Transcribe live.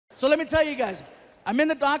So let me tell you guys, I'm in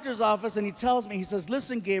the doctor's office and he tells me, he says,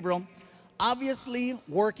 listen, Gabriel, obviously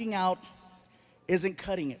working out isn't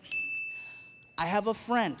cutting it. I have a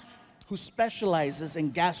friend who specializes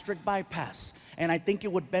in gastric bypass, and I think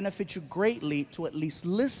it would benefit you greatly to at least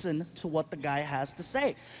listen to what the guy has to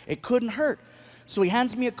say. It couldn't hurt. So he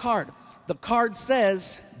hands me a card. The card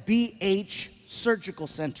says BH Surgical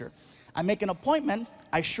Center. I make an appointment.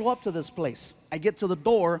 I show up to this place. I get to the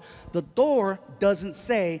door. The door doesn't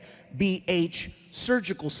say BH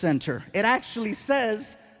Surgical Center. It actually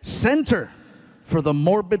says Center for the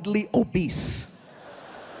Morbidly Obese.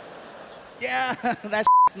 Yeah, that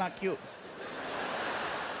shit's not cute.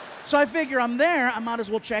 So I figure I'm there, I might as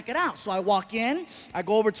well check it out. So I walk in, I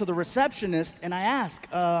go over to the receptionist, and I ask,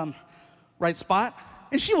 right spot?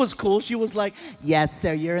 And she was cool. She was like, yes,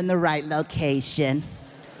 sir, you're in the right location.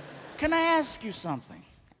 Can I ask you something?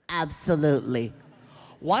 Absolutely.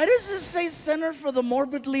 Why does it say Center for the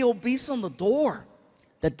Morbidly Obese on the door?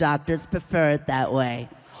 The doctors prefer it that way.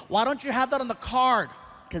 Why don't you have that on the card?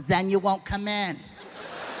 Because then you won't come in.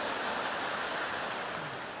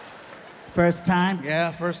 First time?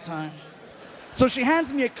 Yeah, first time. So she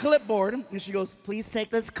hands me a clipboard, and she goes, please take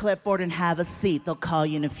this clipboard and have a seat. They'll call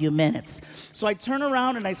you in a few minutes. So I turn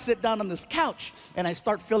around and I sit down on this couch, and I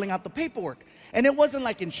start filling out the paperwork. And it wasn't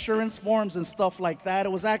like insurance forms and stuff like that. It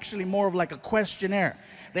was actually more of like a questionnaire.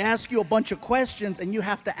 They ask you a bunch of questions, and you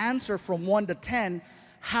have to answer from 1 to 10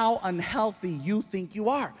 how unhealthy you think you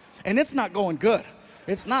are. And it's not going good.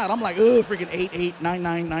 It's not. I'm like, oh, freaking 8, 8, 9,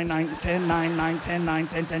 9, 9, 9, 10, 9, 9, 10, 9,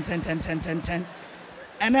 10, 10, 10, 10, 10, 10, 10.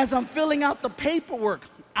 And as I'm filling out the paperwork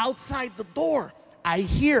outside the door, I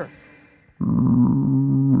hear.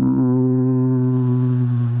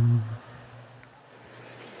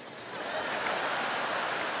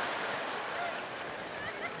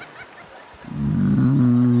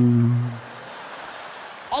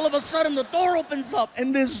 All of a sudden, the door opens up,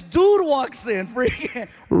 and this dude walks in, freaking.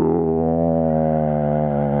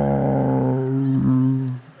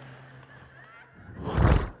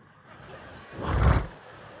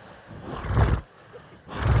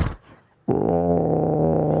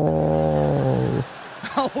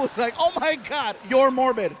 I was like, oh my God, you're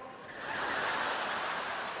morbid.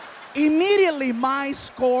 Immediately, my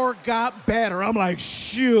score got better. I'm like,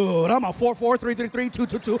 shoot, I'm a 4, 4, 3, 3, 3, 2,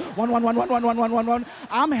 2, 2, 1, 1, 1, 1, 1, 1, 1, 1, 1.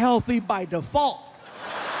 I'm healthy by default.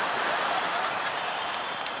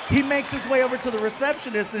 He makes his way over to the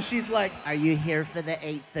receptionist, and she's like, are you here for the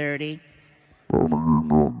 8:30?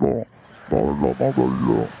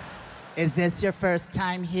 Is this your first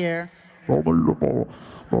time here?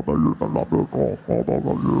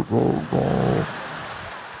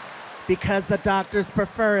 Because the doctors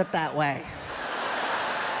prefer it that way.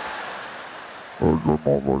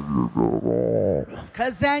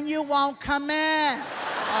 Because then you won't come in.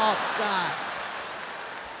 Oh, God.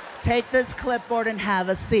 Take this clipboard and have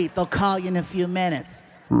a seat. They'll call you in a few minutes.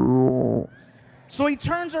 So he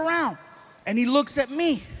turns around, and he looks at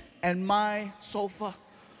me and my sofa,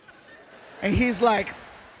 and he's like,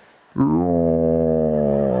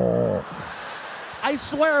 I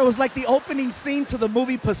swear it was like the opening scene to the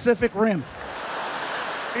movie Pacific Rim.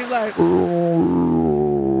 He's like, I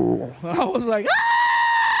was like,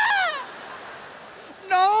 ah!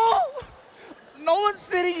 No one's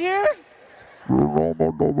sitting here.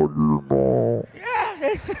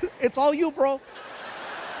 Yeah, it's all you, bro.